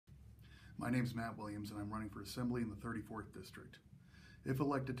My name is Matt Williams and I'm running for Assembly in the 34th District. If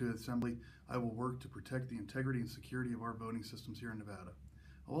elected to Assembly, I will work to protect the integrity and security of our voting systems here in Nevada.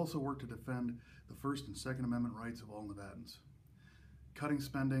 I'll also work to defend the First and Second Amendment rights of all Nevadans. Cutting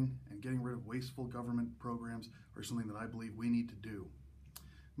spending and getting rid of wasteful government programs are something that I believe we need to do.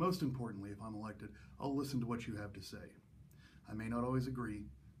 Most importantly, if I'm elected, I'll listen to what you have to say. I may not always agree,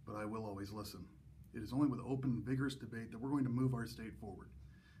 but I will always listen. It is only with open and vigorous debate that we're going to move our state forward,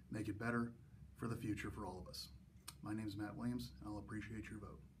 make it better for the future for all of us. My name is Matt Williams, and I'll appreciate your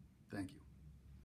vote. Thank you.